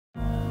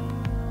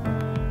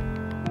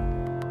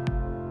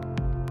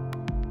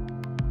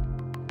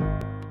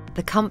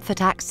The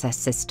Comfort Access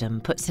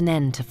system puts an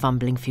end to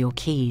fumbling for your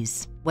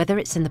keys. Whether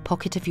it's in the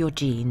pocket of your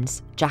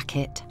jeans,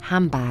 jacket,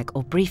 handbag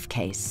or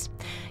briefcase,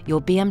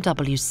 your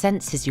BMW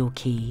senses your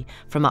key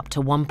from up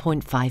to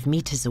 1.5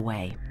 meters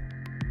away.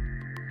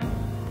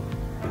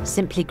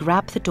 Simply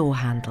grab the door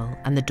handle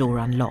and the door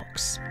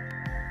unlocks.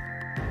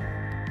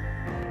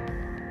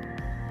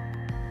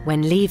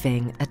 When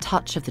leaving, a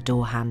touch of the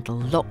door handle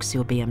locks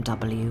your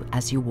BMW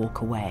as you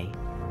walk away.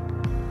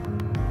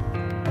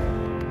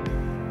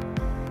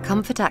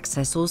 Comfort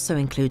Access also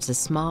includes a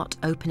smart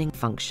opening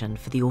function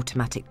for the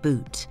automatic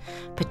boot,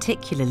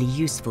 particularly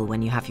useful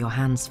when you have your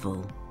hands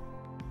full.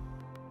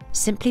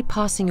 Simply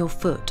passing your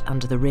foot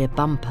under the rear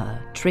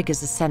bumper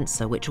triggers a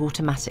sensor which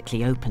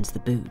automatically opens the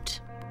boot.